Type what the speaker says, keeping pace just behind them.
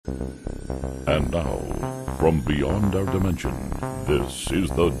And now, from beyond our dimension, this is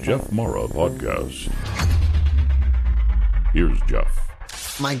the Jeff Mara Podcast. Here's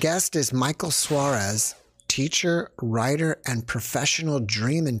Jeff. My guest is Michael Suarez, teacher, writer, and professional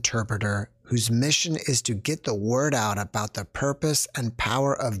dream interpreter whose mission is to get the word out about the purpose and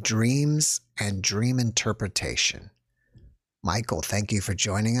power of dreams and dream interpretation. Michael, thank you for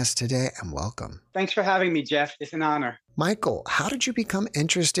joining us today and welcome. Thanks for having me, Jeff. It's an honor. Michael, how did you become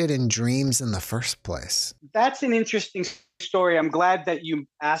interested in dreams in the first place? That's an interesting story. I'm glad that you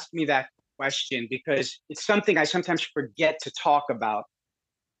asked me that question because it's something I sometimes forget to talk about.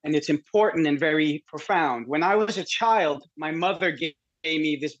 And it's important and very profound. When I was a child, my mother gave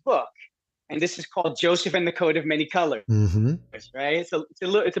me this book. And this is called Joseph and the Coat of Many Colors, right? So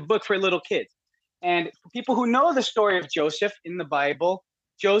it's a book for little kids. And for people who know the story of Joseph in the Bible,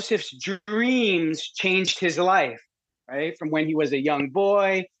 Joseph's dreams changed his life, right? From when he was a young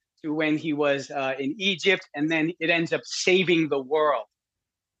boy to when he was in Egypt, and then it ends up saving the world.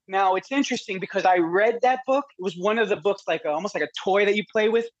 Now, it's interesting because I read that book. It was one of the books almost like a toy that you play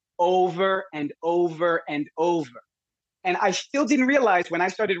with over and over and over. And I still didn't realize when I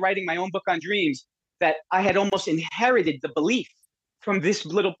started writing my own book on dreams that I had almost inherited the belief from this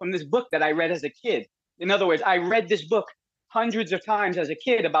book that I read as a kid. In other words, I read this book hundreds of times as a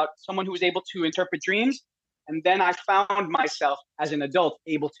kid about someone who was able to interpret dreams. And then I found myself as an adult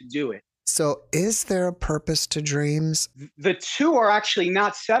able to do it. So is there a purpose to dreams? The two are actually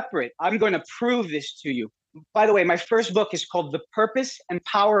not separate. I'm going to prove this to you. By the way, my first book is called The Purpose and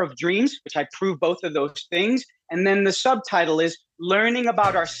Power of Dreams, which I prove both of those things. And then the subtitle is Learning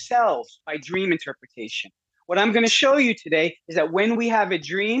About Ourselves by Dream Interpretation. What I'm going to show you today is that when we have a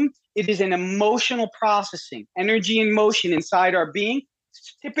dream, it is an emotional processing, energy and motion inside our being.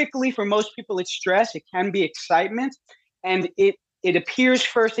 Typically, for most people, it's stress. It can be excitement. And it appears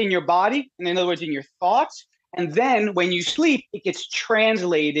first in your body, and in other words, in your thoughts. And then when you sleep, it gets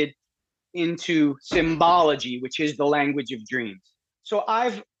translated into symbology, which is the language of dreams. So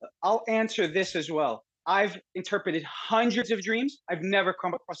I'll answer this as well. I've interpreted hundreds of dreams. I've never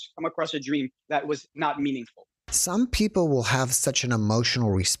come across a dream that was not meaningful. Some people will have such an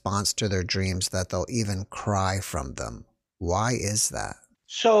emotional response to their dreams that they'll even cry from them. Why is that?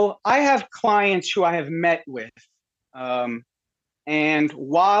 So I have clients who I have met with. And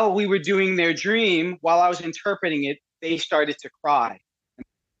while we were doing their dream, while I was interpreting it, they started to cry.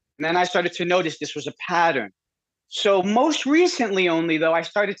 And then I started to notice this was a pattern. So most recently only, though, I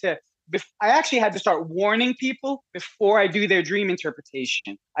actually had to start warning people before I do their dream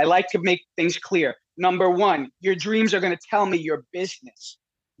interpretation. I like to make things clear. Number one, your dreams are going to tell me your business,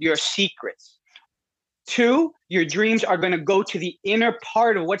 your secrets. Two, your dreams are going to go to the inner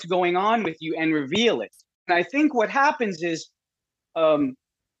part of what's going on with you and reveal it. And I think what happens is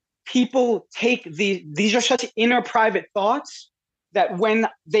people take these are such inner private thoughts that when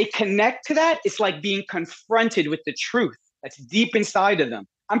they connect to that, it's like being confronted with the truth that's deep inside of them.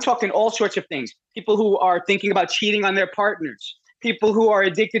 I'm talking all sorts of things. People who are thinking about cheating on their partners, people who are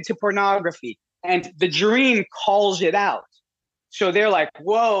addicted to pornography, and the dream calls it out. So they're like,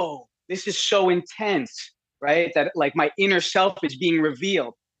 whoa, this is so intense, right? That like my inner self is being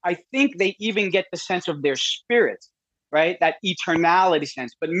revealed. I think they even get the sense of their spirit, right? That eternality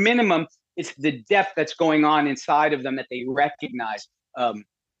sense. But minimum, it's the depth that's going on inside of them that they recognize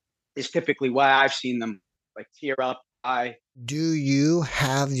is typically why I've seen them like tear up. Do you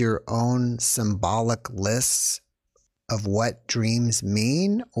have your own symbolic lists of what dreams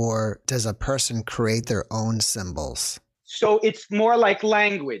mean, or does a person create their own symbols? So it's more like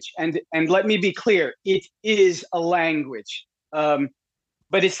language. And let me be clear, it is a language. But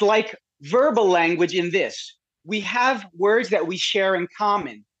it's like verbal language in this. We have words that we share in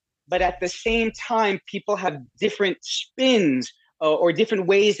common, but at the same time, people have different spins or different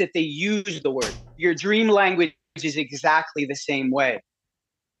ways that they use the word. Your dream language is exactly the same way.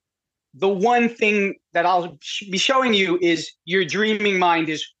 The one thing that I'll be showing you is your dreaming mind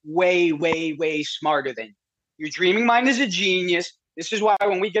is way, way, way smarter than you. Your dreaming mind is a genius. This is why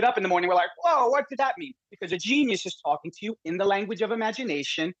when we get up in the morning, we're like, whoa, what did that mean? Because a genius is talking to you in the language of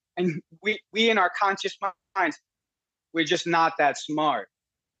imagination. And we in our conscious minds, we're just not that smart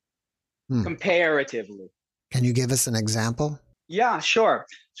comparatively. Can you give us an example? Yeah, sure.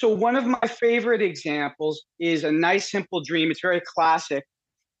 So one of my favorite examples is a nice, simple dream. It's very classic,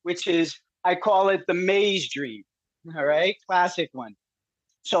 which is, I call it the maze dream. All right, classic one.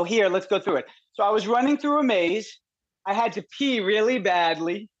 So here, let's go through it. So I was running through a maze. I had to pee really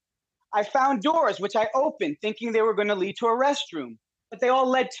badly. I found doors, which I opened thinking they were going to lead to a restroom, but they all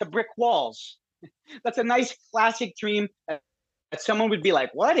led to brick walls. That's a nice classic dream that someone would be like,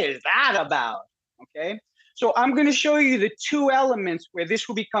 what is that about? Okay. So I'm going to show you the two elements where this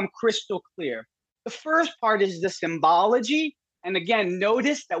will become crystal clear. The first part is the symbology. And again,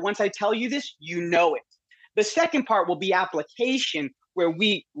 notice that once I tell you this, you know it. The second part will be application, where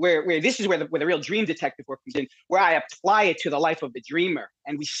this is where the real dream detective work comes in, where I apply it to the life of the dreamer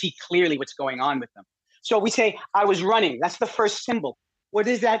and we see clearly what's going on with them. So we say, I was running. That's the first symbol. What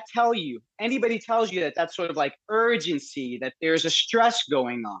does that tell you? Anybody tells you that that's sort of like urgency, that there's a stress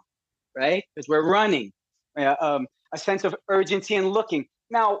going on, right? Because we're running, a sense of urgency and looking.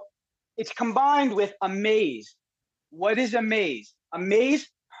 Now, it's combined with a maze. What is a maze? A maze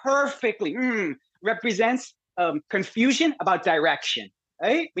perfectly represents confusion about direction,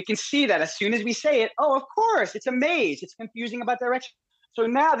 right? We can see that as soon as we say it. Oh, of course, it's a maze. It's confusing about direction. So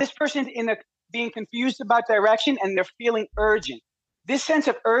now this person's being confused about direction and they're feeling urgent. This sense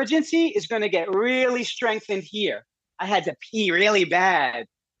of urgency is going to get really strengthened here. I had to pee really bad,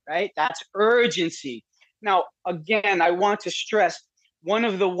 right? That's urgency. Now, again, I want to stress one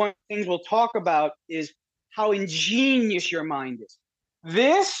things we'll talk about is how ingenious your mind is.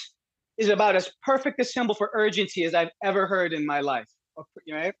 This is about as perfect a symbol for urgency as I've ever heard in my life.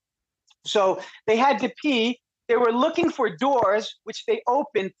 Right? So they had to pee. They were looking for doors, which they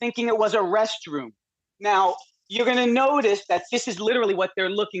opened thinking it was a restroom. Now, you're going to notice that this is literally what they're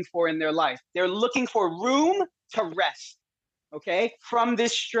looking for in their life. They're looking for room to rest, okay, from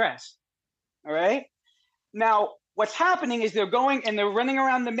this stress, all right? Now, what's happening is they're going and they're running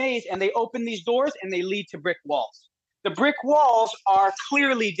around the maze and they open these doors and they lead to brick walls. The brick walls are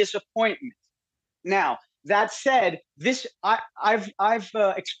clearly disappointment. Now, that said, I've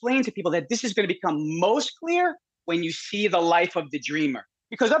explained to people that this is going to become most clear when you see the life of the dreamer.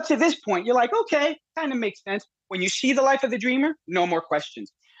 Because up to this point, you're like, okay, kind of makes sense. When you see the life of the dreamer, no more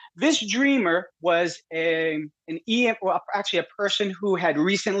questions. This dreamer was a person who had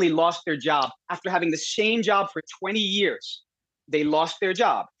recently lost their job after having the same job for 20 years. They lost their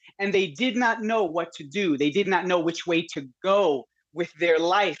job and they did not know what to do. They did not know which way to go with their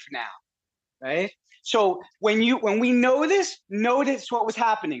life now, right? So when we notice what was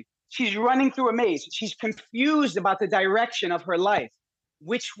happening. She's running through a maze. She's confused about the direction of her life.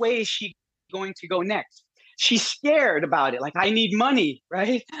 Which way is she going to go next? She's scared about it. Like, I need money,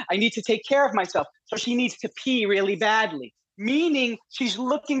 right? I need to take care of myself. So she needs to pee really badly, meaning she's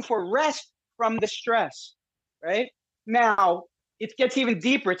looking for rest from the stress, right? Now, it gets even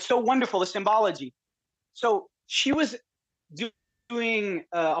deeper. It's so wonderful, the symbology. So she was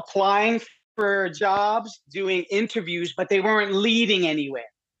applying for jobs, doing interviews, but they weren't leading anywhere.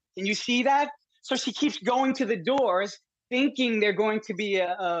 Can you see that? So she keeps going to the doors, thinking they're going to be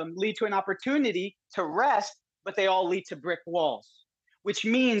lead to an opportunity to rest, but they all lead to brick walls, which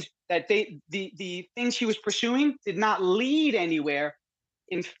means that the things she was pursuing did not lead anywhere.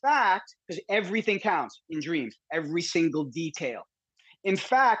 In fact, because everything counts in dreams, every single detail. In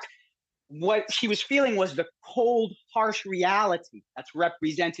fact, what she was feeling was the cold, harsh reality that's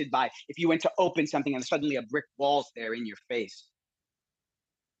represented by if you went to open something and suddenly a brick wall's there in your face.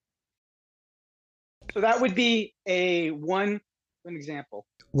 So that would be one example.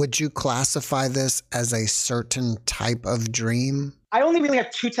 Would you classify this as a certain type of dream? I only really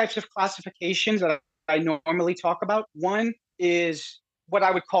have two types of classifications that I normally talk about. One is what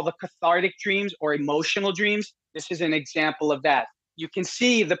I would call the cathartic dreams or emotional dreams. This is an example of that. You can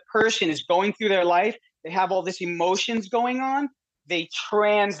see the person is going through their life. They have all this emotions going on. They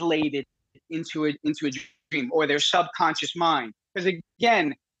translate it into a dream or their subconscious mind. Because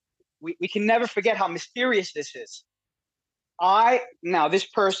again, we can never forget how mysterious this is. Now this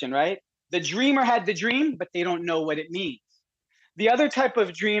person, right? The dreamer had the dream, but they don't know what it means. The other type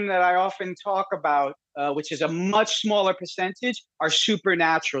of dream that I often talk about, which is a much smaller percentage, are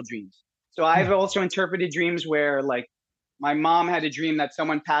supernatural dreams. So I've also interpreted dreams where, like, my mom had a dream that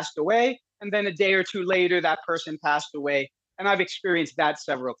someone passed away, and then a day or two later, that person passed away. And I've experienced that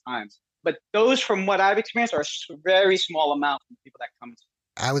several times. But those, from what I've experienced, are a very small amount from people that come to me.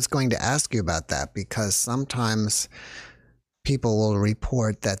 I was going to ask you about that because sometimes people will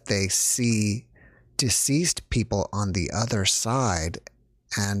report that they see deceased people on the other side.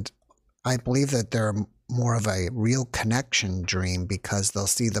 And I believe that they're more of a real connection dream because they'll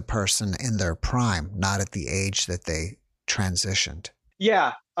see the person in their prime, not at the age that they transitioned.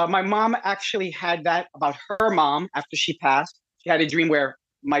 Yeah. My mom actually had that about her mom after she passed. She had a dream where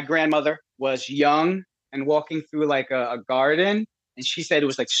my grandmother was young and walking through like a garden. And she said it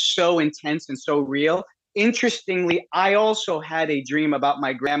was like so intense and so real. Interestingly, I also had a dream about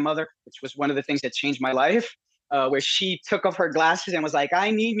my grandmother, which was one of the things that changed my life, where she took off her glasses and was like,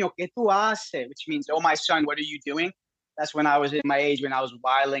 "Ay, niño, ¿qué tú haces?" Which means, "Oh, my son, what are you doing?" That's when I was in my age when I was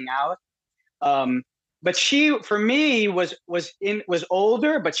wiling out. But she, for me, was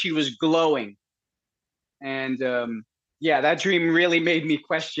older, but she was glowing, and yeah, that dream really made me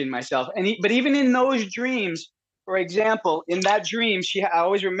question myself. But even in those dreams, for example, in that dream, I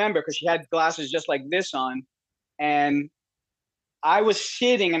always remember because she had glasses just like this on, and I was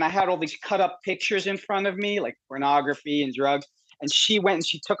sitting and I had all these cut up pictures in front of me, like pornography and drugs. And she went and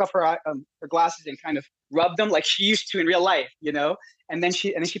she took off her glasses and kind of rubbed them like she used to in real life, you know. And then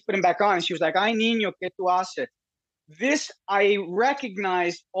she put them back on and she was like, "Ay niño, ¿qué tú haces?" This I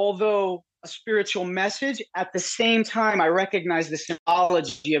recognized, although a spiritual message, at the same time I recognized the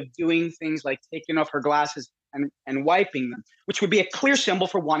symbology of doing things like taking off her glasses and wiping them, which would be a clear symbol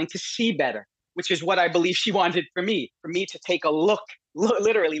for wanting to see better, which is what I believe she wanted for me to take a look,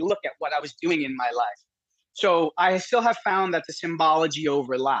 literally look at what I was doing in my life. So I still have found that the symbology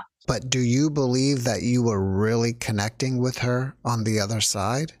overlaps. But do you believe that you were really connecting with her on the other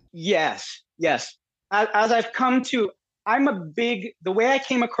side? Yes, yes. As I've come to, the way I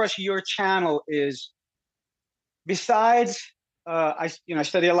came across your channel is, besides, I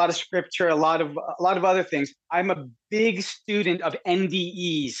study a lot of scripture, a lot of other things. I'm a big student of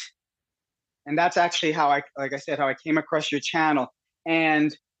NDEs. And that's actually how like I said, how I came across your channel.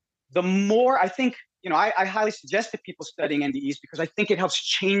 And the more I think, I highly suggest that people studying NDEs because I think it helps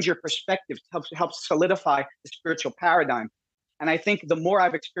change your perspective, helps solidify the spiritual paradigm. And I think the more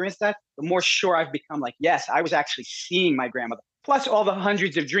I've experienced that, the more sure I've become like, yes, I was actually seeing my grandmother. Plus all the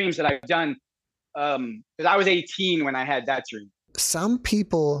hundreds of dreams that I've done, because I was 18 when I had that dream. Some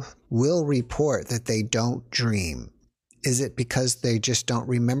people will report that they don't dream. Is it because they just don't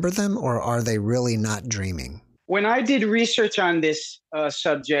remember them, or are they really not dreaming? When I did research on this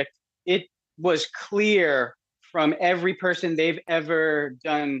subject, it was clear from every person they've ever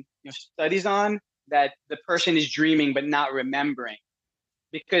done studies on that the person is dreaming but not remembering.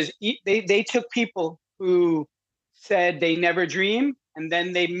 Because they took people who said they never dream, and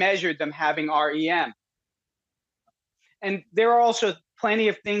then they measured them having REM. And there are also plenty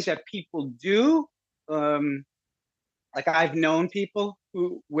of things that people do. Like I've known people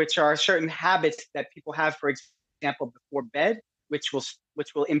which are certain habits that people have, for example, before bed, which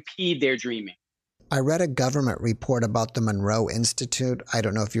will impede their dreaming. I read a government report about the Monroe Institute. I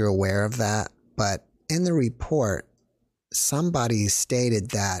don't know if you're aware of that, but in the report, somebody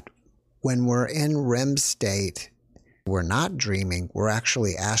stated that when we're in REM state, we're not dreaming, we're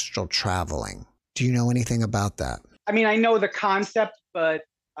actually astral traveling. Do you know anything about that? I mean, I know the concept, but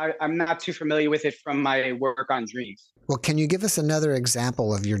I'm not too familiar with it from my work on dreams. Well, can you give us another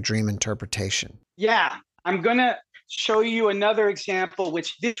example of your dream interpretation? Yeah, I'm going to show you another example,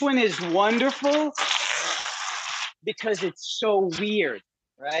 which this one is wonderful because it's so weird,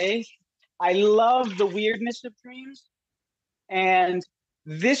 right? I love the weirdness of dreams. And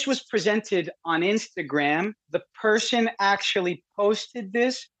this was presented on Instagram. The person actually posted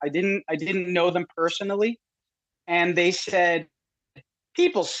this. I didn't know them personally. And they said,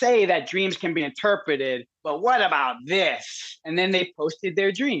 people say that dreams can be interpreted, but what about this? And then they posted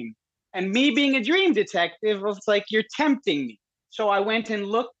their dream. And me being a dream detective was like, you're tempting me. So I went and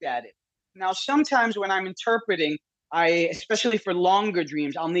looked at it. Now, sometimes when I'm interpreting, especially for longer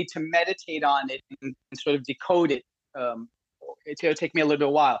dreams, I'll need to meditate on it and sort of decode it. It'll take me a little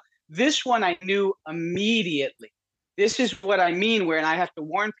bit while. This one I knew immediately. This is what I mean when I have to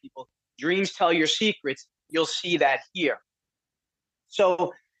warn people, dreams tell your secrets. You'll see that here.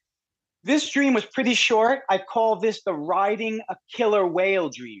 So this dream was pretty short. I call this the riding a killer whale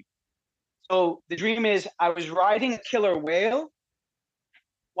dream. So the dream is I was riding a killer whale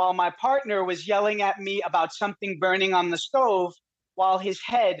while my partner was yelling at me about something burning on the stove while his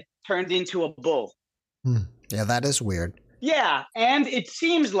head turned into a bull. Yeah, that is weird. Yeah, and it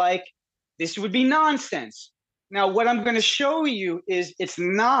seems like this would be nonsense. Now, what I'm going to show you is it's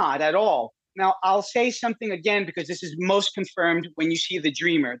not at all. Now, I'll say something again because this is most confirmed when you see the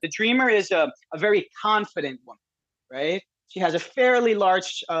dreamer. The dreamer is a very confident woman, right? She has a fairly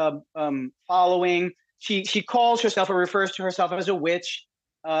large following. She calls herself or refers to herself as a witch,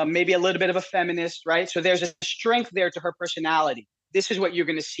 maybe a little bit of a feminist, right? So there's a strength there to her personality. This is what you're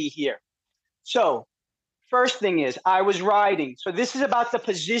going to see here. So first thing is I was riding. So this is about the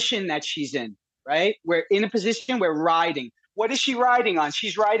position that she's in, right? We're in a position, we're riding. What is she riding on?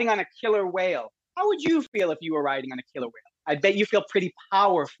 She's riding on a killer whale. How would you feel if you were riding on a killer whale? I bet you feel pretty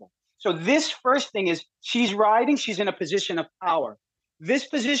powerful. So this first thing is she's riding, she's in a position of power. This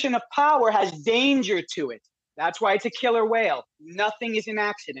position of power has danger to it. That's why it's a killer whale. Nothing is an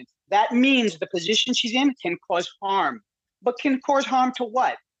accident. That means the position she's in can cause harm. But can cause harm to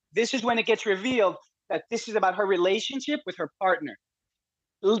what? This is when it gets revealed that this is about her relationship with her partner.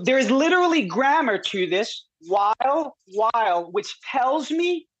 There is literally grammar to this, while, which tells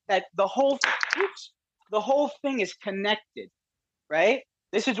me that the whole thing is connected, right?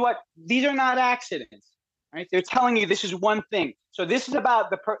 These are not accidents, right? They're telling you this is one thing. So this is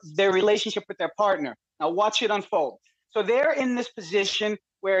about their relationship with their partner. Now watch it unfold. So they're in this position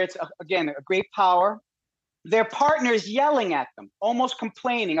where it's, again, a great power. Their partner is yelling at them, almost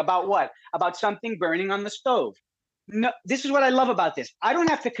complaining about what? About something burning on the stove. No, this is what I love about this. I don't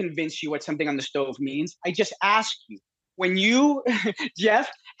have to convince you what something on the stove means. I just ask you. When you, Jeff,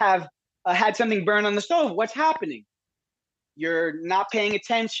 have had something burn on the stove, what's happening? You're not paying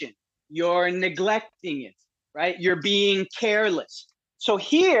attention. You're neglecting it, right? You're being careless. So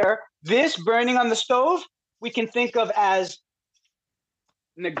here, this burning on the stove, we can think of as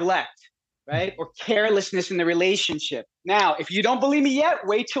neglect, right? Or carelessness in the relationship. Now, if you don't believe me yet,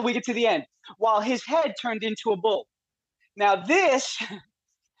 wait till we get to the end. While his head turned into a bull. Now, this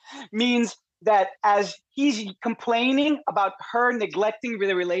means that as he's complaining about her neglecting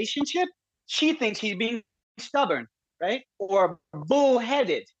the relationship, she thinks he's being stubborn, right? Or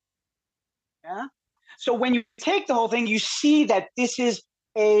bullheaded. Yeah. So when you take the whole thing, you see that this is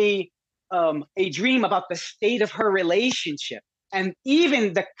a dream about the state of her relationship. And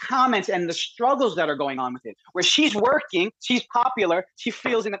even the comments and the struggles that are going on with it, where she's working, she's popular, she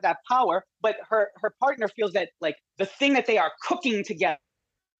feels in that power, but her partner feels that like the thing that they are cooking together,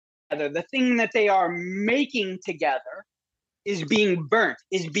 the thing that they are making together is being burnt,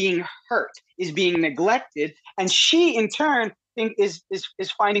 is being hurt, is being neglected. And she in turn is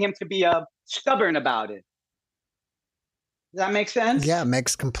finding him to be stubborn about it. Does that make sense? Yeah, it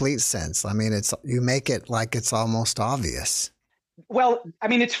makes complete sense. I mean, you make it like it's almost obvious. Well, I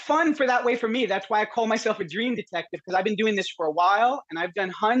mean, it's fun for that way for me. That's why I call myself a dream detective, because I've been doing this for a while and I've done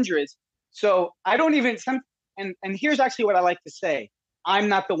hundreds. So I don't even, and here's actually what I like to say. I'm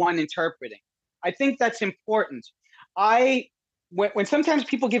not the one interpreting. I think that's important. When sometimes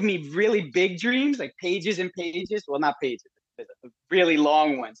people give me really big dreams, like pages and pages, well, not pages, really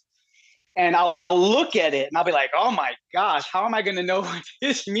long ones. And I'll look at it and I'll be like, oh my gosh, how am I going to know what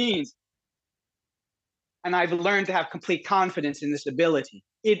this means? And I've learned to have complete confidence in this ability.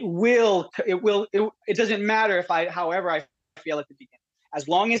 It doesn't matter however I feel at the beginning. As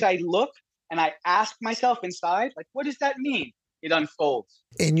long as I look and I ask myself inside, like, what does that mean? It unfolds.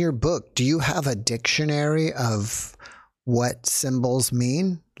 In your book, do you have a dictionary of what symbols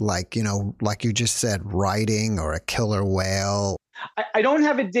mean? Like, like you just said, writing or a killer whale? I don't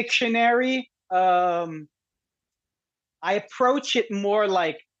have a dictionary. I approach it more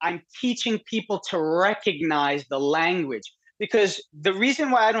like I'm teaching people to recognize the language, because the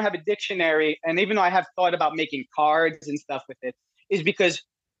reason why I don't have a dictionary, and even though I have thought about making cards and stuff with it, is because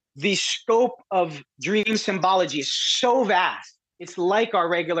the scope of dream symbology is so vast. It's like our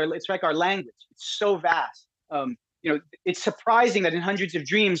language. It's so vast. It's surprising that in hundreds of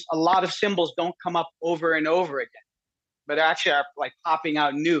dreams, a lot of symbols don't come up over and over again, but actually are like popping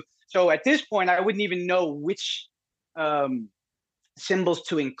out new. So at this point, I wouldn't even know which symbols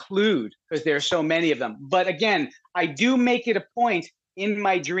to include, because there are so many of them. But again, I do make it a point in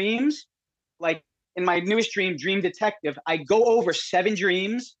my dreams, like in my newest dream, Dream Detective, I go over 7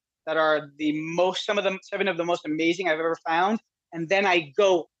 dreams that are some of them, 7 of the most amazing I've ever found. And then I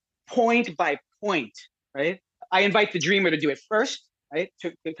go point by point, right? I invite the dreamer to do it first, right?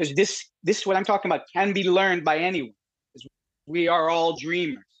 Because this what I'm talking about can be learned by anyone, because we are all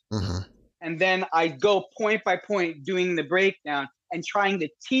dreamers. Mm-hmm. And then I go point by point doing the breakdown and trying to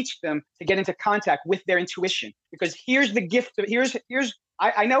teach them to get into contact with their intuition. Because here's the gift.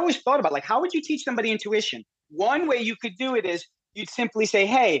 I always thought about, like, how would you teach somebody intuition? One way you could do it is you'd simply say,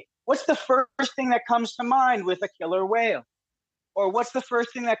 hey, what's the first thing that comes to mind with a killer whale? Or what's the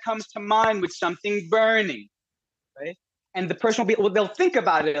first thing that comes to mind with something burning, right? And the person they'll think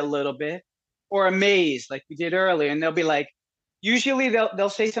about it a little bit, or amazed, like we did earlier. And they'll be like, usually they'll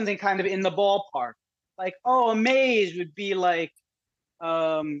say something kind of in the ballpark. Like, oh, amazed would be like,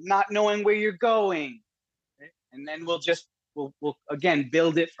 not knowing where you're going. Right? And then we'll again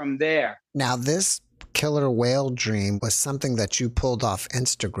build it from there. Now, this killer whale dream was something that you pulled off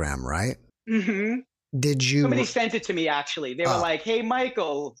Instagram, right? Mm-hmm. Somebody sent it to me, actually. They were like, hey,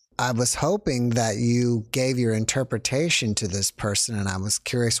 Michael. I was hoping that you gave your interpretation to this person, and I was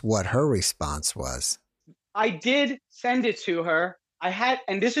curious what her response was. I did send it to her.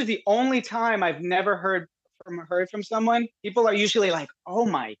 And this is the only time I've never heard from someone. People are usually like, oh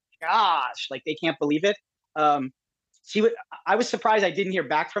my gosh, like they can't believe it. I was surprised I didn't hear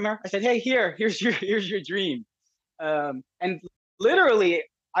back from her. I said, hey, here's your dream. And literally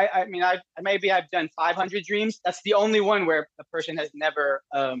I mean, maybe I've done 500 dreams. That's the only one where the person has never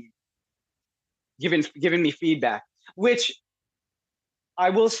given me feedback. Which I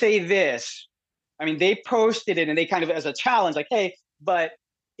will say this. I mean, they posted it and they kind of as a challenge, like, hey, but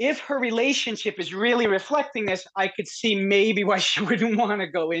if her relationship is really reflecting this, I could see maybe why she wouldn't want to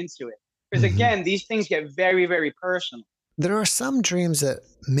go into it. Because again, these things get very, very personal. There are some dreams that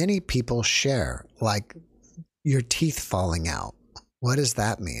many people share, like your teeth falling out. What does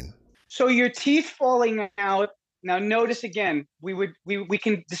that mean? So your teeth falling out. Now notice again, we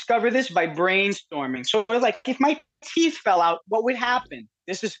can discover this by brainstorming. So like, if my teeth fell out, what would happen?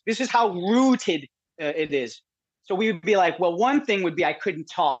 This is how rooted it is. So we would be like, well, one thing would be I couldn't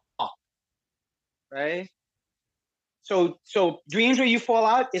talk, right? So dreams where you fall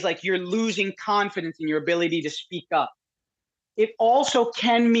out is like you're losing confidence in your ability to speak up. It also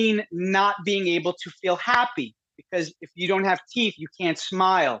can mean not being able to feel happy, because if you don't have teeth, you can't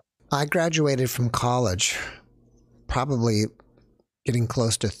smile. I graduated from college probably getting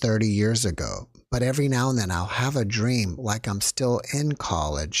close to 30 years ago. But every now and then I'll have a dream like I'm still in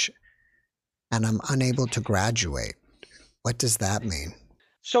college and I'm unable to graduate. What does that mean?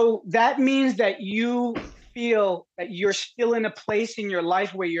 So that means that you feel that you're still in a place in your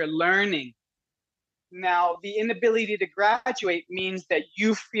life where you're learning. Now, the inability to graduate means that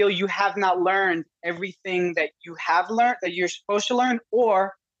you feel you have not learned everything that you have learned, that you're supposed to learn,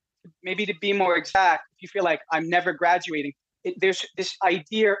 or maybe to be more exact, if you feel like I'm never graduating, there's this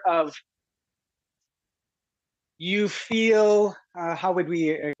idea of you feel, how would we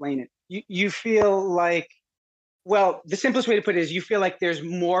explain it? You feel like, well, the simplest way to put it is you feel like there's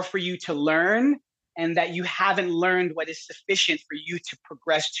more for you to learn and that you haven't learned what is sufficient for you to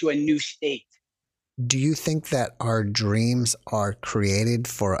progress to a new state. Do you think that our dreams are created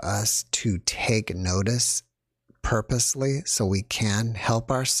for us to take notice purposely so we can help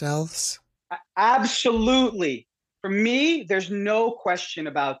ourselves? Absolutely. For me, there's no question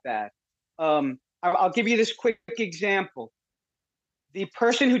about that. I'll give you this quick example. The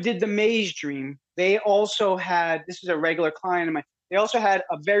person who did the maze dream, they also had, this is a regular client of mine, they also had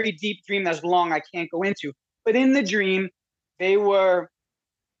a very deep dream that's long, I can't go into. But in the dream, they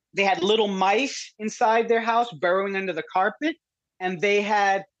had little mice inside their house burrowing under the carpet, and they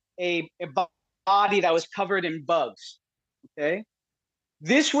had a body that was covered in bugs. Okay.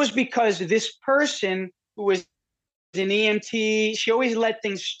 This was because this person who was an EMT, she always let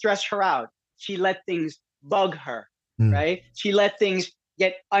things stress her out. She let things bug her, right? She let things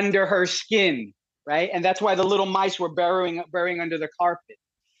get under her skin, right? And that's why the little mice were burrowing under the carpet.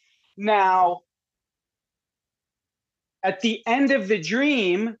 Now, at the end of the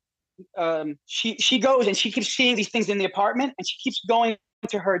dream, she goes and she keeps seeing these things in the apartment, and she keeps going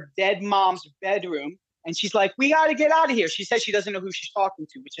to her dead mom's bedroom, and she's like, we got to get out of here. She says she doesn't know who she's talking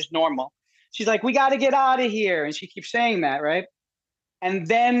to, which is normal. She's like, we got to get out of here. And she keeps saying that, right? And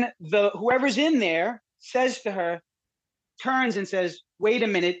then whoever's in there says to her, turns and says, wait a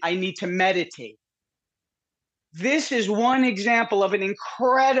minute, I need to meditate. This is one example of an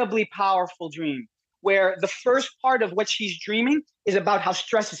incredibly powerful dream, where the first part of what she's dreaming is about how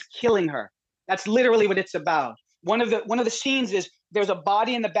stress is killing her. That's literally what it's about. One of the scenes is there's a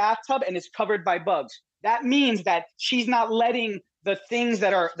body in the bathtub and it's covered by bugs. That means that she's not letting the things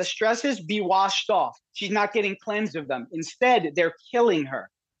that are the stresses be washed off. She's not getting cleansed of them. Instead, they're killing her.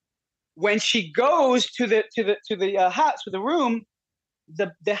 When she goes to the room,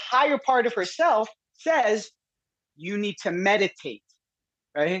 the higher part of herself says, you need to meditate,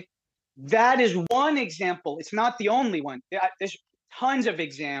 right? That is one example. It's not the only one. There's tons of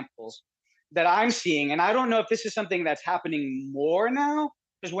examples that I'm seeing, and I don't know if this is something that's happening more now,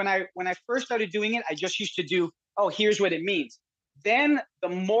 because when I first started doing it, I just used to do, oh, here's what it means. Then the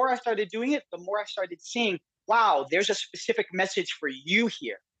more I started doing it, the more I started seeing, wow, there's a specific message for you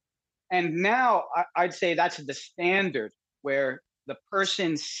here. And now I'd say that's the standard, where the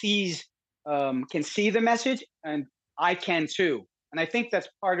person can see the message, and I can too. And I think that's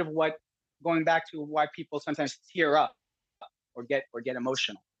part of what, going back to why people sometimes tear up or get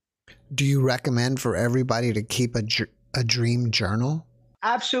emotional. Do you recommend for everybody to keep a dream journal?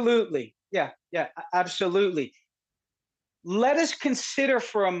 Absolutely. Yeah, absolutely. Let us consider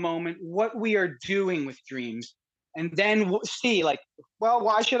for a moment what we are doing with dreams, and then we'll see, like, well,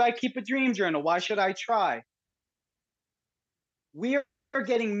 why should I keep a dream journal? Why should I try? We are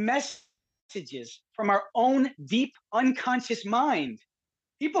getting messages from our own deep unconscious mind.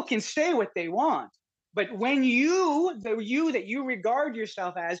 People can say what they want, but when the you that you regard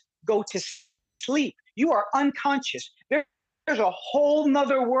yourself as, go to sleep, you are unconscious. There's a whole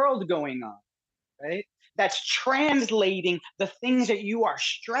nother world going on, right? that's translating the things that you are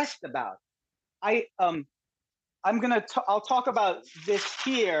stressed about. I'll talk about this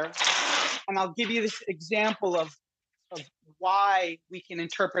here, and I'll give you this example of why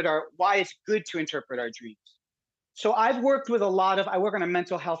why it's good to interpret our dreams. So I work on a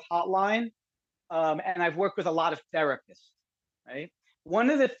mental health hotline, and I've worked with a lot of therapists, right? One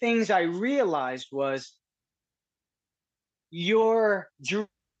of the things I realized was your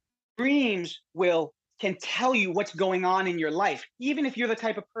dreams can tell you what's going on in your life, even if you're the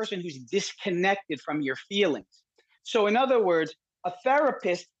type of person who's disconnected from your feelings. So in other words, a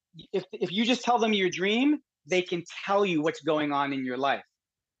therapist, if you just tell them your dream, they can tell you what's going on in your life.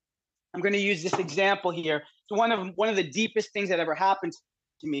 I'm going to use this example here. It's one of the deepest things that ever happened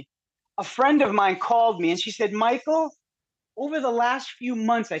to me. A friend of mine called me and she said, Michael, over the last few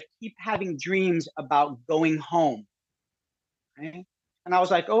months, I keep having dreams about going home. Right? And I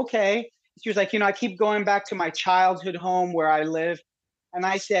was like, okay. She was like, I keep going back to my childhood home where I live. And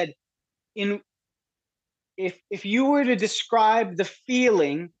I said, if you were to describe the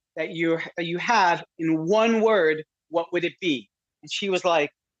feeling that you have in one word, what would it be? And she was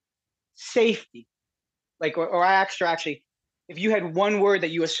like, safety. Or I asked her, actually, if you had one word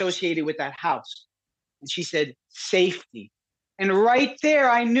that you associated with that house. And she said, safety. And right there,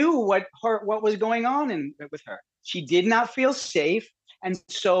 I knew what was going on with her. She did not feel safe. And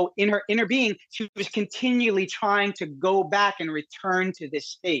so in her inner being, she was continually trying to go back and return to this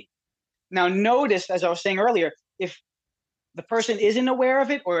state. Now, notice, as I was saying earlier, if the person isn't aware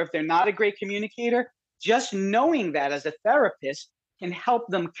of it, or if they're not a great communicator, just knowing that as a therapist can help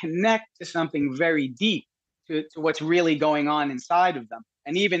them connect to something very deep, to what's really going on inside of them.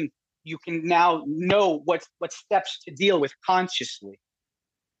 And even you can now know what steps to deal with consciously.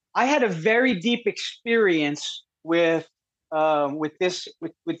 I had a very deep experience with this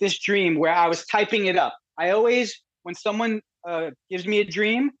dream where I was typing it up. When someone gives me a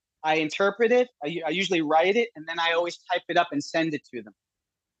dream, I interpret it. I usually write it, and then I always type it up and send it to them.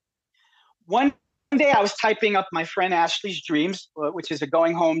 One day I was typing up my friend Ashley's dreams, which is a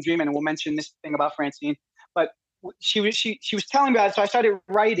going home dream, and we'll mention this thing about Francine. But she was telling me about it, so I started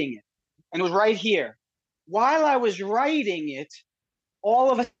writing it, and it was right here. While I was writing it,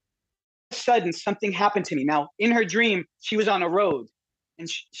 all of a sudden something happened to me. Now, in her dream, she was on a road, and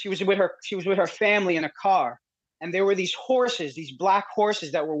she was with her family in a car. And there were these horses, these black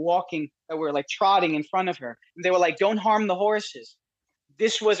horses that were like trotting in front of her. And they were like, don't harm the horses.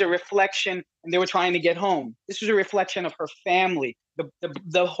 This was a reflection, and they were trying to get home. This was a reflection of her family.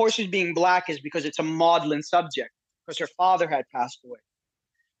 The horses being black is because it's a maudlin subject, because her father had passed away.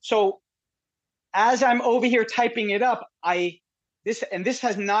 So as I'm over here typing it up, this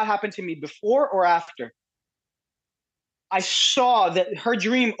has not happened to me before or after. I saw that her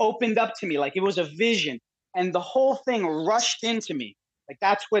dream opened up to me like it was a vision. And the whole thing rushed into me. Like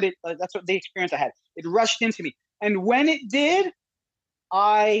that's what the experience I had. It rushed into me. And when it did,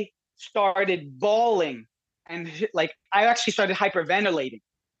 I started bawling, and like I actually started hyperventilating.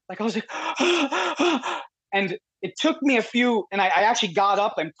 Like I was like, and it took me and I actually got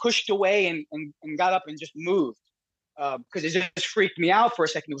up and pushed away and got up and just moved because it just freaked me out for a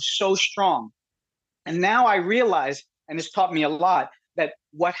second. It was so strong. And now I realize, and it's taught me a lot, that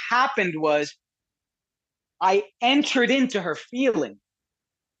what happened was I entered into her feeling,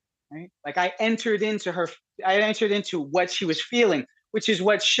 right? Like I entered into what she was feeling, which is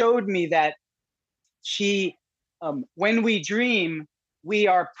what showed me that when we dream, we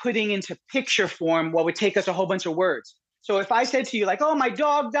are putting into picture form what would take us a whole bunch of words. So if I said to you like, oh, my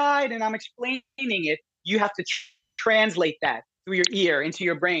dog died, and I'm explaining it, you have to translate that through your ear into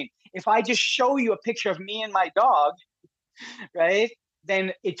your brain. If I just show you a picture of me and my dog, right,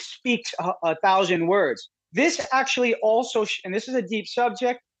 then it speaks 1,000 words. This actually also, and this is a deep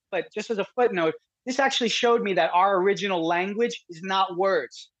subject, but just as a footnote, this actually showed me that our original language is not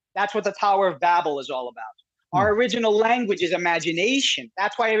words. That's what the Tower of Babel is all about. Our original language is imagination.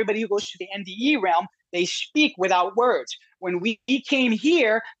 That's why everybody who goes to the NDE realm, they speak without words. When we came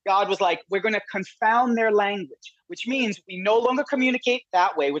here, God was like, we're going to confound their language, which means we no longer communicate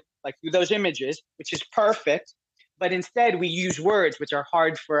that way through those images, which is perfect. But instead we use words, which are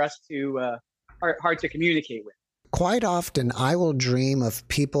hard for us to, hard to communicate with. Quite often, I will dream of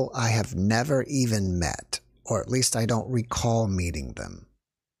people I have never even met, or at least I don't recall meeting them.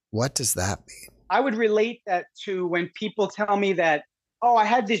 What does that mean? I would relate that to when people tell me that, oh, I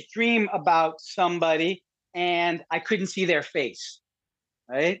had this dream about somebody and I couldn't see their face,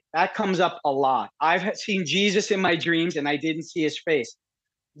 right? That comes up a lot. I've seen Jesus in my dreams and I didn't see his face.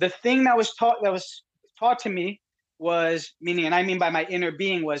 The thing that was taught to me was, meaning, and I mean by my inner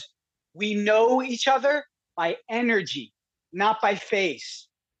being, was we know each other by energy, not by face.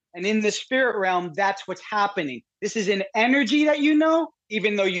 And in the spirit realm, that's what's happening. This is an energy that you know,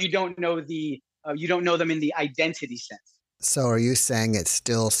 even though you don't know them in the identity sense. So are you saying it's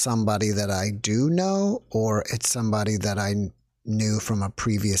still somebody that I do know, or it's somebody that I knew from a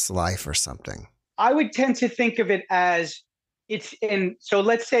previous life or something? I would tend to think of it as it's in. So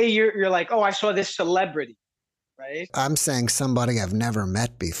let's say you're like, oh, I saw this celebrity, right? I'm saying somebody I've never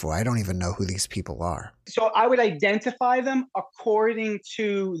met before. I don't even know who these people are. So I would identify them according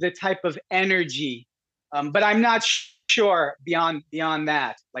to the type of energy, but I'm not sure beyond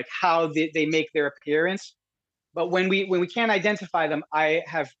that, like how they make their appearance. But when we can't identify them, I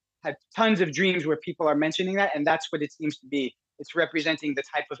have had tons of dreams where people are mentioning that, and that's what it seems to be. It's representing the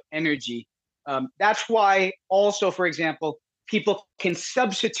type of energy. That's why also, for example, people can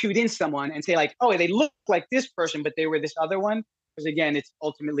substitute in someone and say like, oh, they look like this person, but they were this other one. Because again, it's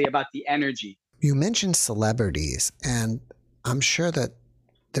ultimately about the energy. You mentioned celebrities, and I'm sure that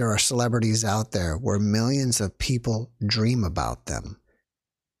there are celebrities out there where millions of people dream about them.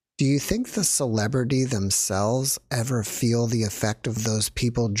 Do you think the celebrity themselves ever feel the effect of those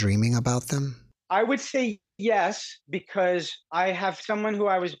people dreaming about them? I would say yes, because I have someone who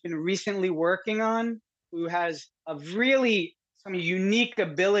I was been recently working on who has a really some unique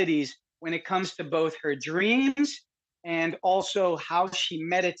abilities when it comes to both her dreams and also how she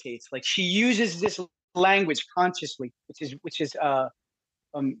meditates. Like she uses this language consciously, which is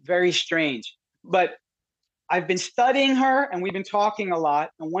very strange. But I've been studying her and we've been talking a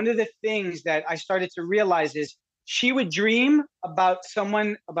lot. And one of the things that I started to realize is she would dream about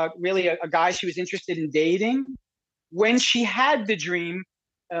someone, about really a guy she was interested in dating. When she had the dream,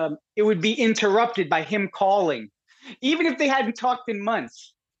 it would be interrupted by him calling, even if they hadn't talked in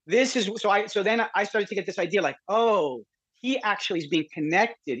months. This is so then I started to get this idea like, oh, he actually is being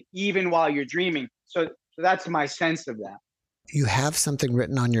connected even while you're dreaming. So that's my sense of that. You have something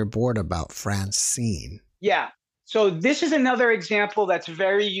written on your board about Francine. Yeah. So this is another example that's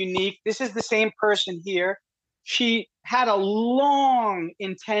very unique. This is the same person here. She had a long,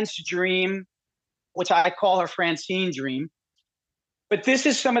 intense dream, which I call her Francine dream. But this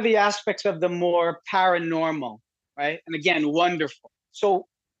is some of the aspects of the more paranormal, right? And again, wonderful. So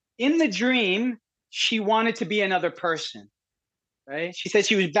in the dream, she wanted to be another person, right? She said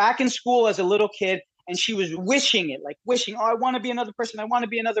she was back in school as a little kid and she was wishing it, like wishing, oh, I want to be another person. I want to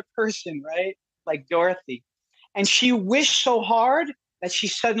be another person, right? Like Dorothy. And she wished so hard that she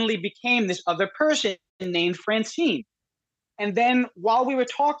suddenly became this other person named Francine. And then while we were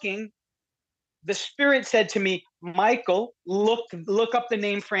talking, the spirit said to me, Michael, look up the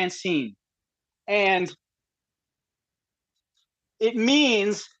name Francine. And it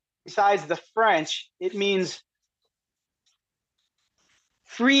means, besides the French, it means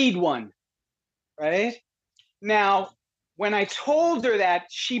freed one, right? Now, when I told her that,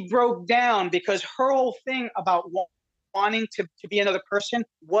 she broke down because her whole thing about wanting to be another person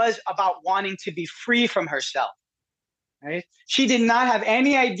was about wanting to be free from herself. Right? She did not have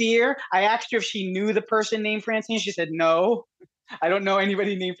any idea. I asked her if she knew the person named Francine. She said, no, I don't know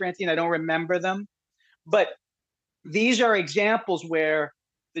anybody named Francine. I don't remember them. But these are examples where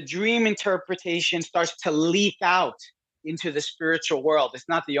the dream interpretation starts to leak out into the spiritual world. It's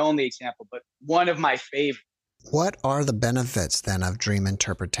not the only example, but one of my favorites. What are the benefits then of dream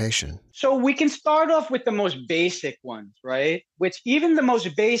interpretation? So we can start off with the most basic ones, right? Which even the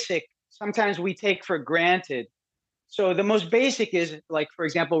most basic, sometimes we take for granted. So the most basic is like, for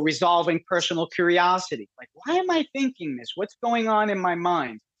example, resolving personal curiosity. Like, why am I thinking this? What's going on in my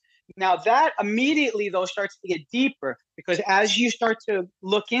mind? Now that immediately though starts to get deeper because as you start to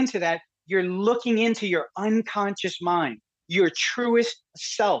look into that, you're looking into your unconscious mind, your truest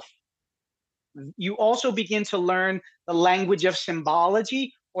self. You also begin to learn the language of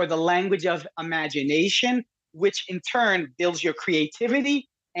symbology or the language of imagination, which in turn builds your creativity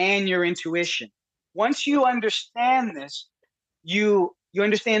and your intuition. Once you understand this, you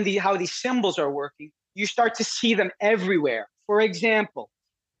understand how these symbols are working. You start to see them everywhere. For example,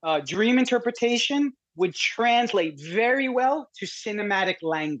 dream interpretation would translate very well to cinematic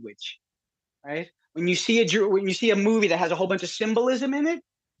language, right? When you see a movie that has a whole bunch of symbolism in it,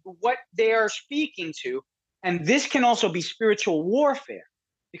 what they are speaking to, and this can also be spiritual warfare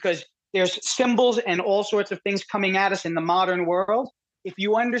because there's symbols and all sorts of things coming at us in the modern world. If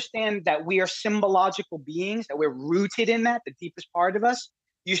you understand that we are symbological beings, that we're rooted in that, the deepest part of us,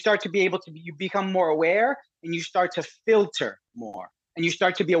 you start to be able to you become more aware and you start to filter more and you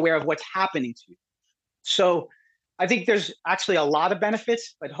start to be aware of what's happening to you. So I think there's actually a lot of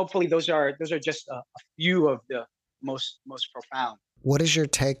benefits, but hopefully those are just a few of the most profound. What is your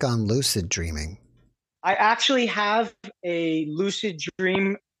take on lucid dreaming? I actually have a lucid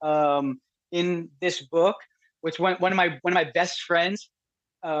dream in this book, which one of my best friends.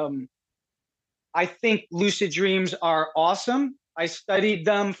 Um, I think lucid dreams are awesome. I studied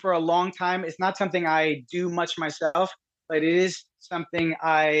them for a long time. It's not something I do much myself, but it is something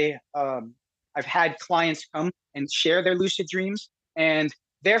I've had clients come and share their lucid dreams, and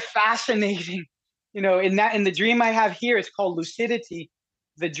they're fascinating. In the dream I have here, it's called lucidity.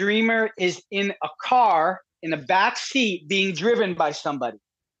 The dreamer is in a car in a back seat being driven by somebody.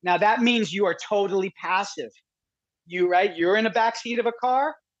 Now that means you are totally passive. You're in a back seat of a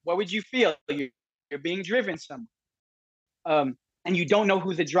car. What would you feel? You're being driven somewhere, and you don't know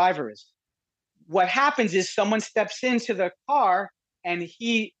who the driver is. What happens is someone steps into the car, and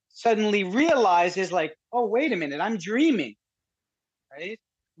he suddenly realizes, like, oh, wait a minute, I'm dreaming, right?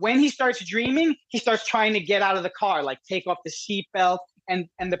 When he starts dreaming, he starts trying to get out of the car, like take off the seatbelt, and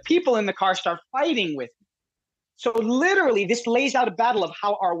the people in the car start fighting with him. So literally, this lays out a battle of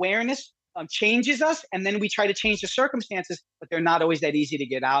how our awareness changes us, and then we try to change the circumstances, but they're not always that easy to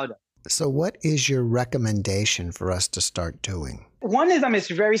get out of. So what is your recommendation for us to start doing? One of them is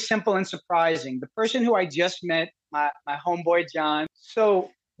very simple and surprising. The person who I just met, my homeboy John. So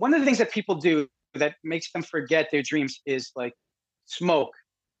one of the things that people do that makes them forget their dreams is like smoke,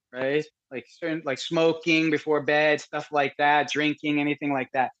 right? Like smoking before bed, stuff like that, drinking, anything like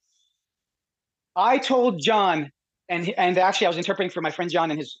that. I told John, and actually I was interpreting for my friend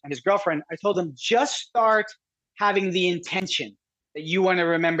John and his girlfriend. I told them, just start having the intention that you want to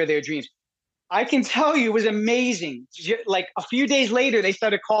remember their dreams. I can tell you it was amazing. Like a few days later, they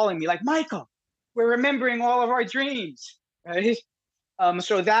started calling me like, Michael, we're remembering all of our dreams, right?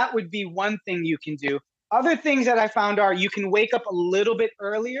 So that would be one thing you can do. Other things that I found are you can wake up a little bit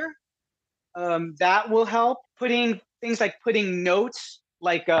earlier. That will help. Putting notes,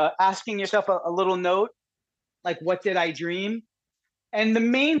 like asking yourself a little note, like, what did I dream? And the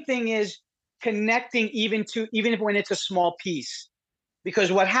main thing is connecting even if when it's a small piece.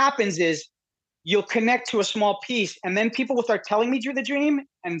 Because what happens is you'll connect to a small piece, and then people will start telling me the dream,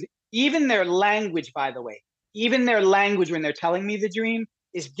 and even their language, by the way, even their language when they're telling me the dream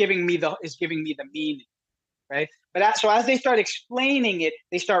is giving me the meaning, right? But so as they start explaining it,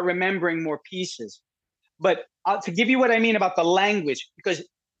 they start remembering more pieces. But to give you what I mean about the language, because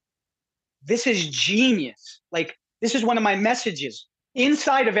this is genius. Like, this is one of my messages.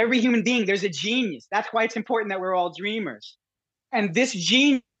 Inside of every human being, there's a genius. That's why it's important that we're all dreamers. And this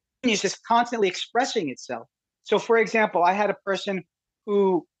genius is constantly expressing itself. So, for example, I had a person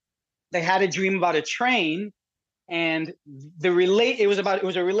who they had a dream about a train, and it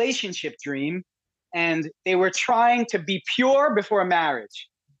was a relationship dream, and they were trying to be pure before marriage.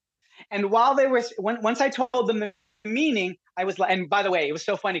 And once I told them the meaning, I was like, and by the way, it was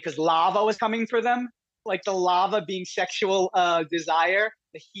so funny because lava was coming for them, like the lava being sexual desire,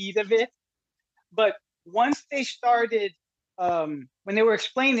 the heat of it. But once they started, when they were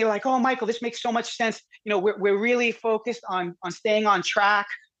explaining, they were like, "Oh, Michael, this makes so much sense. We're really focused on staying on track.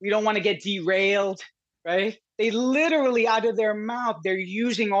 We don't want to get derailed, right?" They literally, out of their mouth, they're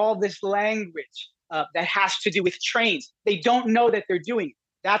using all this language that has to do with trains. They don't know that they're doing it.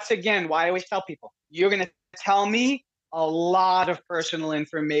 That's, again, why I always tell people, you're going to tell me a lot of personal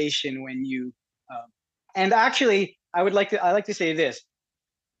information when you. And actually, I like to say this.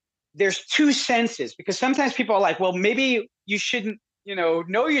 There's two senses, because sometimes people are like, well, maybe you shouldn't,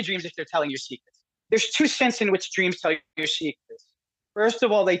 know your dreams if they're telling your secrets. There's two senses in which dreams tell your secrets. First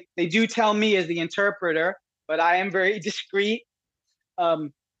of all, they do tell me as the interpreter, but I am very discreet.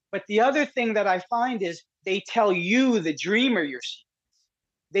 But the other thing that I find is they tell you, the dreamer, your secrets.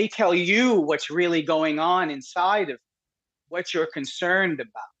 They tell you what's really going on inside of what you're concerned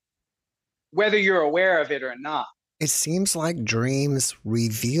about, whether you're aware of it or not. It seems like dreams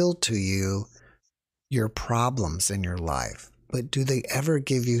reveal to you your problems in your life, but do they ever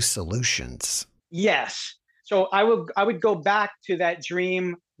give you solutions? Yes. So I would go back to that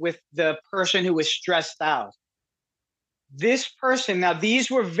dream with the person who was stressed out. This person, now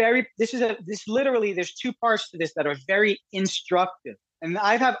literally, there's two parts to this that are very instructive. And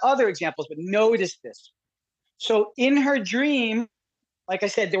I have other examples, but notice this. So in her dream, like I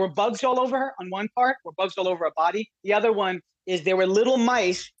said, there were bugs all over her on one part, or bugs all over her body. The other one is there were little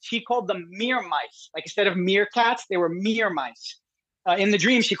mice. She called them mere mice. Like, instead of meerkats, they were mere mice. In the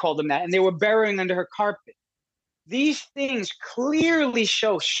dream, she called them that, and they were burrowing under her carpet. These things clearly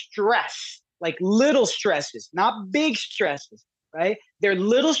show stress, like little stresses, not big stresses, right? They're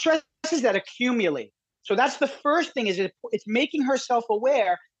little stresses that accumulate. So that's the first thing, is it's making herself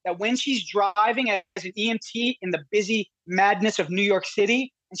aware that when she's driving as an EMT in the busy madness of New York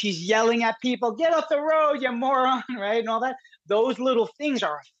City, and she's yelling at people, get off the road, you moron, right? And all that. Those little things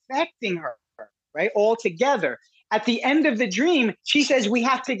are affecting her, right? All together. At the end of the dream, she says, we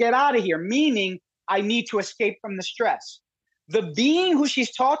have to get out of here, meaning I need to escape from the stress. The being who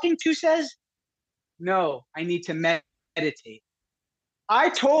she's talking to says, no, I need to meditate. I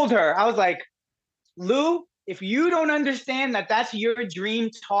told her, I was like, Lou, if you don't understand that that's your dream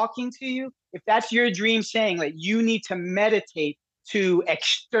talking to you, if that's your dream saying that you need to meditate to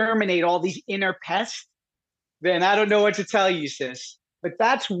exterminate all these inner pests, then I don't know what to tell you, sis. But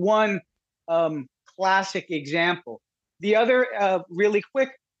that's one classic example. The other, really quick,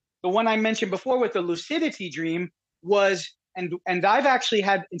 the one I mentioned before with the lucidity dream was, and I've actually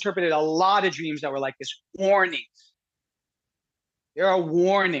had interpreted a lot of dreams that were like this, warnings. There are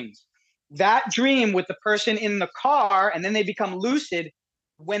warnings. That dream with the person in the car, and then they become lucid,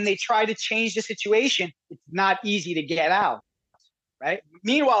 when they try to change the situation, it's not easy to get out, right?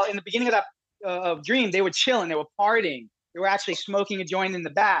 Meanwhile, in the beginning of that dream, they were chilling, they were partying, they were actually smoking a joint in the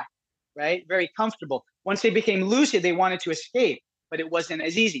back, right? Very comfortable. Once they became lucid, they wanted to escape, but it wasn't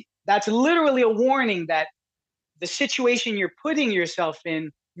as easy. That's literally a warning that the situation you're putting yourself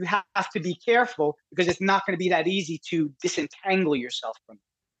in, you have to be careful because it's not going to be that easy to disentangle yourself from it.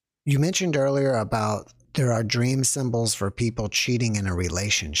 You mentioned earlier about there are dream symbols for people cheating in a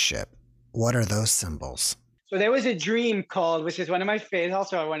relationship. What are those symbols? So there was a dream called, which is one of my favorite,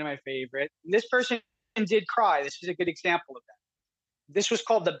 also one of my favorite. This person did cry. This is a good example of that. This was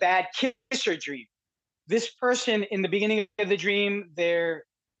called the bad kisser dream. This person in the beginning of the dream, they're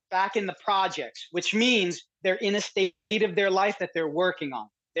back in the projects, which means they're in a state of their life that they're working on.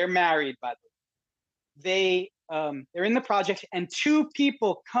 They're married, by the way. They're in the projects, and two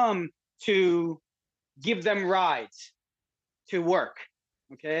people come to give them rides to work.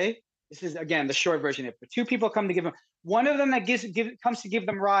 Okay, this is again the short version of it. But two people come to give them. One of them that comes to give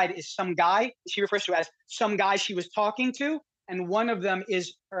them ride is some guy. She refers to as some guy she was talking to, and one of them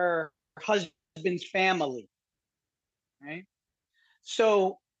is her husband's family. Right.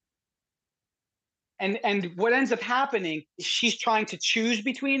 So, and what ends up happening is she's trying to choose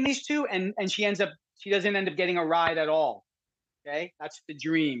between these two, and she doesn't end up getting a ride at all. Okay, that's the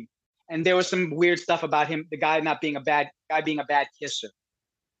dream. And there was some weird stuff about him, the guy not being a bad guy, being a bad kisser.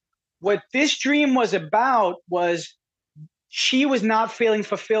 What this dream was about was she was not feeling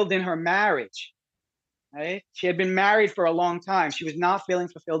fulfilled in her marriage. Right? She had been married for a long time. She was not feeling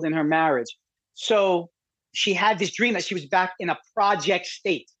fulfilled in her marriage. So she had this dream that she was back in a project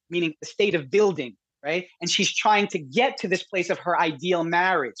state, meaning the state of building, right? And she's trying to get to this place of her ideal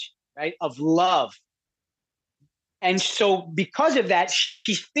marriage, right? Of love. And so because of that,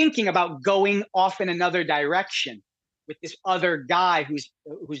 she's thinking about going off in another direction with this other guy who's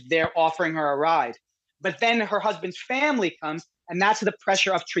there offering her a ride. But then her husband's family comes, and that's the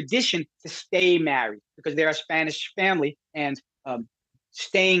pressure of tradition to stay married because they're a Spanish family, and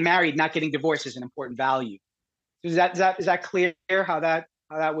staying married, not getting divorced, is an important value. Is that clear how that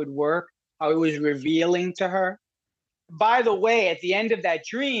would work? How it was revealing to her? By the way, at the end of that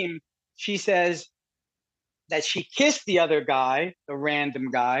dream, she says that she kissed the other guy, the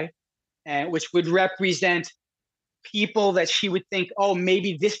random guy, and which would represent people that she would think, oh,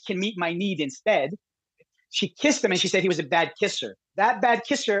 maybe this can meet my need instead. She kissed him and she said he was a bad kisser. That bad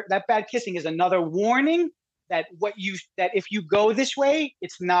kissing is another warning that if you go this way,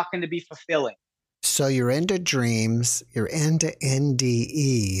 it's not going to be fulfilling. So you're into dreams, you're into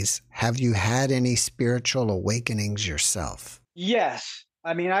NDEs. Have you had any spiritual awakenings yourself? Yes.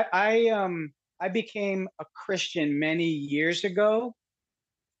 I mean, I became a Christian many years ago,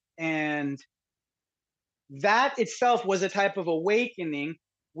 and that itself was a type of awakening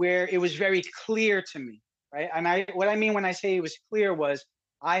where it was very clear to me, right? And what I mean when I say it was clear was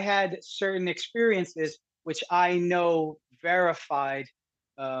I had certain experiences which I know verified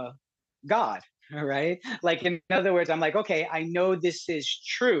God, right? Like, in other words, I'm like, okay, I know this is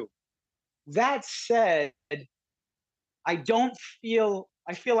true. That said, I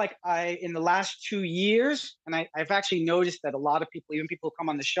feel like in the last 2 years, and I've actually noticed that a lot of people, even people who come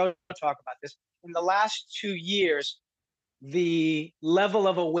on the show, talk about this. In the last 2 years, the level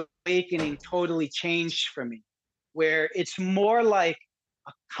of awakening totally changed for me, where it's more like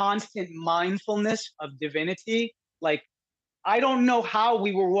a constant mindfulness of divinity. Like, I don't know how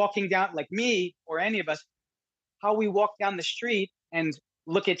we were walking down, like me or any of us, how we walk down the street and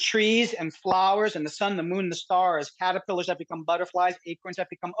look at trees and flowers and the sun, the moon, the stars, caterpillars that become butterflies, acorns that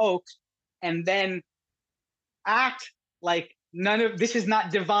become oaks, and then act like none of this is not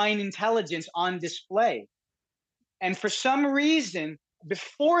divine intelligence on display. And for some reason,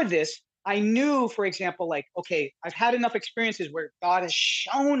 before this, I knew, for example, like, okay, I've had enough experiences where God has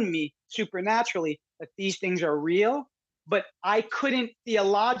shown me supernaturally that these things are real, but I couldn't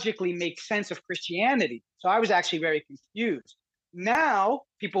theologically make sense of Christianity. So I was actually very confused. Now,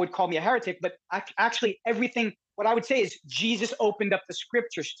 people would call me a heretic, but actually, everything, what I would say is Jesus opened up the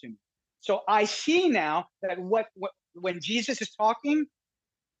scriptures to me. So I see now that when Jesus is talking,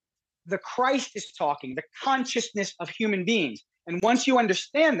 the Christ is talking, the consciousness of human beings. And once you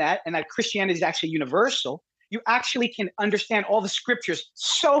understand that, and that Christianity is actually universal, you actually can understand all the scriptures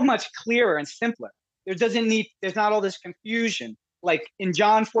so much clearer and simpler. There's not all this confusion. Like in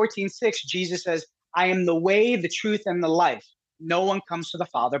John 14:6, Jesus says, I am the way, the truth, and the life. No one comes to the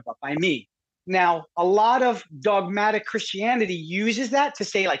Father but by me. Now, a lot of dogmatic Christianity uses that to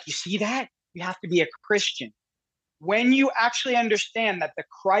say, like, you see that? You have to be a Christian. When you actually understand that the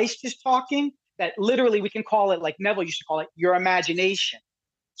Christ is talking, that literally we can call it, like Neville used to call it, your imagination.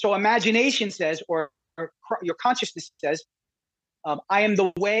 So imagination says, or your consciousness says, I am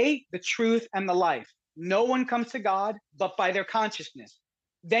the way, the truth, and the life. No one comes to God but by their consciousness.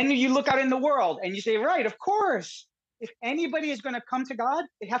 Then you look out in the world and you say, right, of course. If anybody is going to come to God,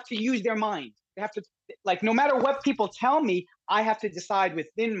 they have to use their mind. They have to, like, no matter what people tell me, I have to decide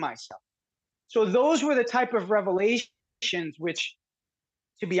within myself. So those were the type of revelations which,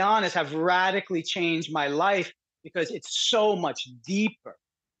 to be honest, have radically changed my life because it's so much deeper.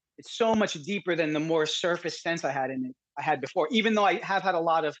 It's so much deeper than the more surface sense I had before, even though I have had a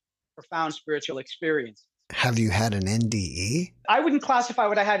lot of profound spiritual experience. Have you had an NDE? I wouldn't classify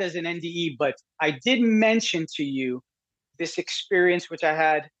what I had as an NDE, but I did mention to you this experience which I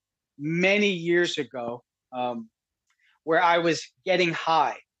had many years ago, where I was getting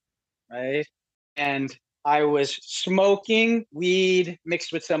high, right? And I was smoking weed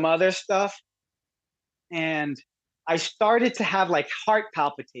mixed with some other stuff. And I started to have like heart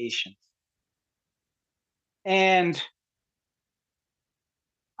palpitations. And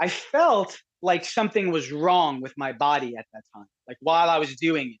I felt like something was wrong with my body at that time, like while I was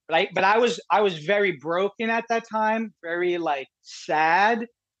doing it. But I was very broken at that time, very like sad.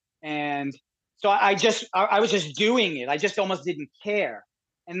 And so I was just doing it. I just almost didn't care.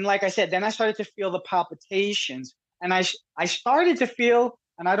 And like I said, then I started to feel the palpitations, and I started to feel,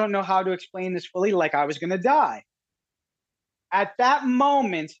 and I don't know how to explain this fully, like I was going to die. At that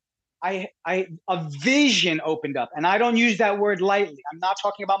moment, a vision opened up, and I don't use that word lightly. I'm not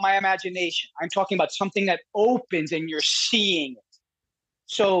talking about my imagination. I'm talking about something that opens and you're seeing it.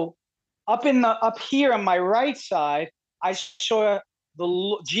 So up here on my right side, I saw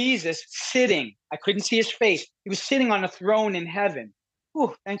Jesus sitting. I couldn't see his face. He was sitting on a throne in heaven.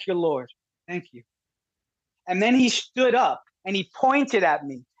 Ooh, thank you, Lord. Thank you. And then he stood up and he pointed at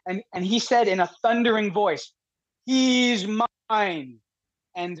me, and he said in a thundering voice, he's mine.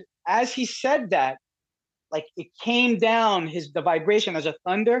 And as he said that, like it came down, the vibration as a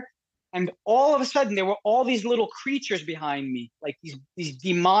thunder. And all of a sudden there were all these little creatures behind me, like these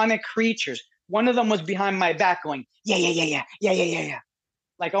demonic creatures. One of them was behind my back going, yeah.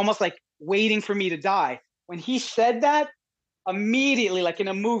 Like almost like waiting for me to die. When he said that, immediately, like in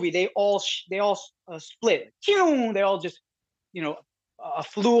a movie, they all split. They all just,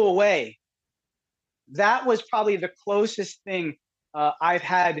 flew away. That was probably the closest thing I've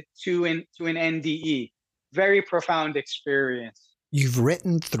had to an NDE. Very profound experience. You've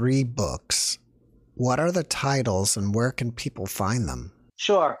written 3 books. What are the titles and where can people find them?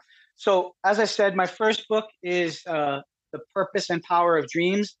 Sure. So as I said, my first book is The Purpose and Power of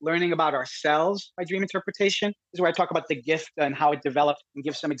Dreams, Learning About Ourselves by Dream Interpretation. This is where I talk about the gift and how it developed and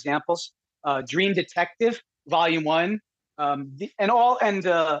give some examples. Dream Detective, Volume 1. And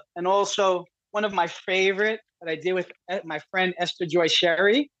also one of my favorite that I did with my friend Esther Joy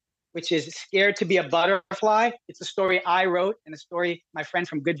Sherry, which is Scared to Be a Butterfly. It's a story I wrote and a story my friend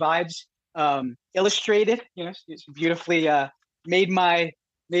from Good Vibes illustrated. It's beautifully made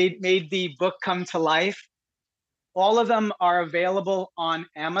the book come to life. All of them are available on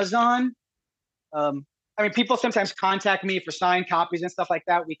Amazon. People sometimes contact me for signed copies and stuff like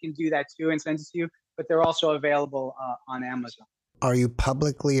that. We can do that too and send it to you, but they're also available on Amazon. Are you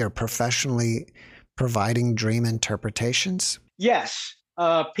publicly or professionally providing dream interpretations? Yes.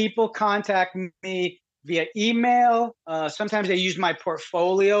 People contact me via email. Sometimes they use my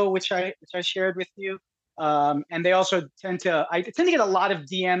portfolio, which I shared with you. And they also tend to get a lot of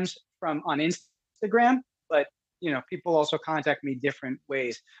DMs on Instagram, but people also contact me different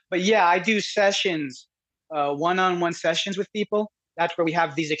ways. But yeah, I do sessions, one-on-one sessions with people. That's where we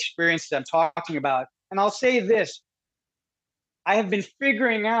have these experiences I'm talking about. And I'll say this, I have been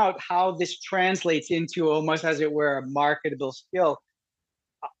figuring out how this translates into almost, as it were, a marketable skill.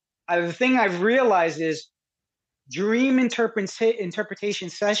 The thing I've realized is dream interpretation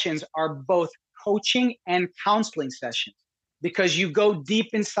sessions are both coaching and counseling sessions because you go deep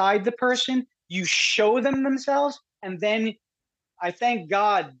inside the person, you show them themselves, and then I thank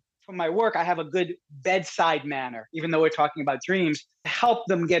God for my work. I have a good bedside manner, even though we're talking about dreams, to help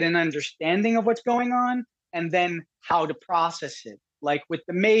them get an understanding of what's going on and then how to process it. Like with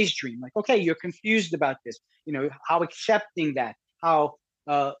the maze dream, like, okay, you're confused about this, how accepting that, how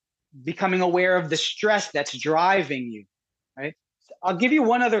becoming aware of the stress that's driving you, right? So I'll give you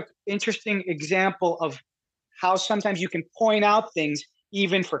one other interesting example of how sometimes you can point out things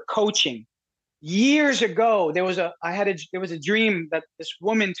even for coaching. Years ago, there was a dream that this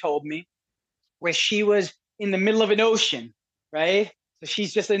woman told me where she was in the middle of an ocean, right? So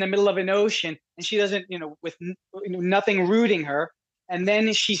she's just in the middle of an ocean and she doesn't, with nothing rooting her. And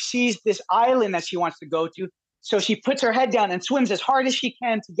then she sees this island that she wants to go to. So she puts her head down and swims as hard as she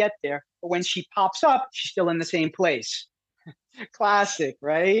can to get there. But when she pops up, she's still in the same place. Classic,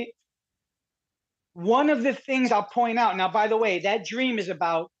 right? One of the things I'll point out now, by the way, that dream is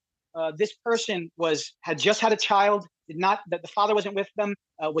about this person had just had a child, that the father wasn't with them,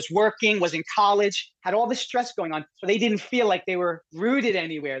 was working, was in college, had all this stress going on. So they didn't feel like they were rooted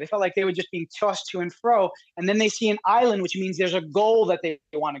anywhere. They felt like they were just being tossed to and fro. And then they see an island, which means there's a goal that they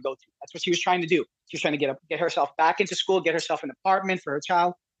want to go to. That's what she was trying to do. She was trying to get herself back into school, get herself an apartment for her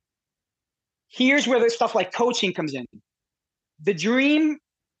child. Here's where the stuff like coaching comes in. The dream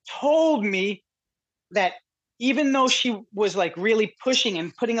told me that even though she was like really pushing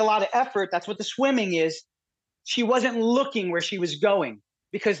and putting a lot of effort, that's what the swimming is, she wasn't looking where she was going.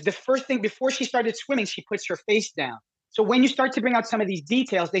 Because the first thing, before she started swimming, she puts her face down. So when you start to bring out some of these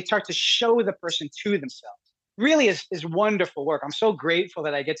details, they start to show the person to themselves. Really is wonderful work. I'm so grateful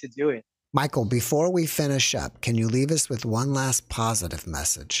that I get to do it. Michael, before we finish up, can you leave us with one last positive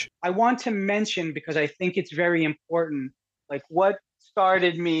message? I want to mention, because I think it's very important, like what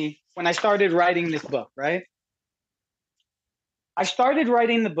started me when I started writing this book, right? I started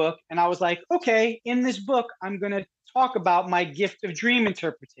writing the book and I was like, okay, in this book, I'm going to talk about my gift of dream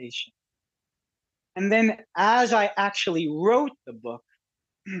interpretation. And then as I actually wrote the book,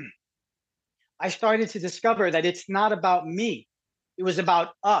 I started to discover that it's not about me. It was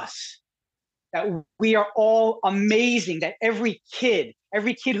about us, that we are all amazing, that every kid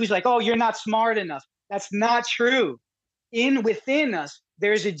who's like, oh, you're not smart enough. That's not true. Within us,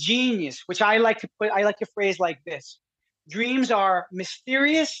 there's a genius, which I like to phrase like this. Dreams are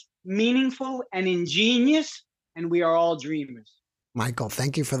mysterious, meaningful, and ingenious, and we are all dreamers. Michael,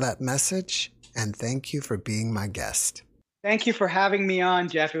 thank you for that message, and thank you for being my guest. Thank you for having me on,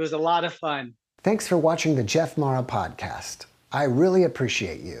 Jeff. It was a lot of fun. Thanks for watching the Jeff Mara podcast. I really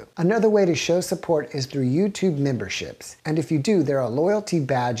appreciate you. Another way to show support is through YouTube memberships. And if you do, there are loyalty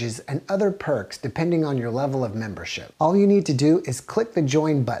badges and other perks depending on your level of membership. All you need to do is click the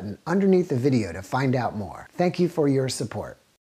join button underneath the video to find out more. Thank you for your support.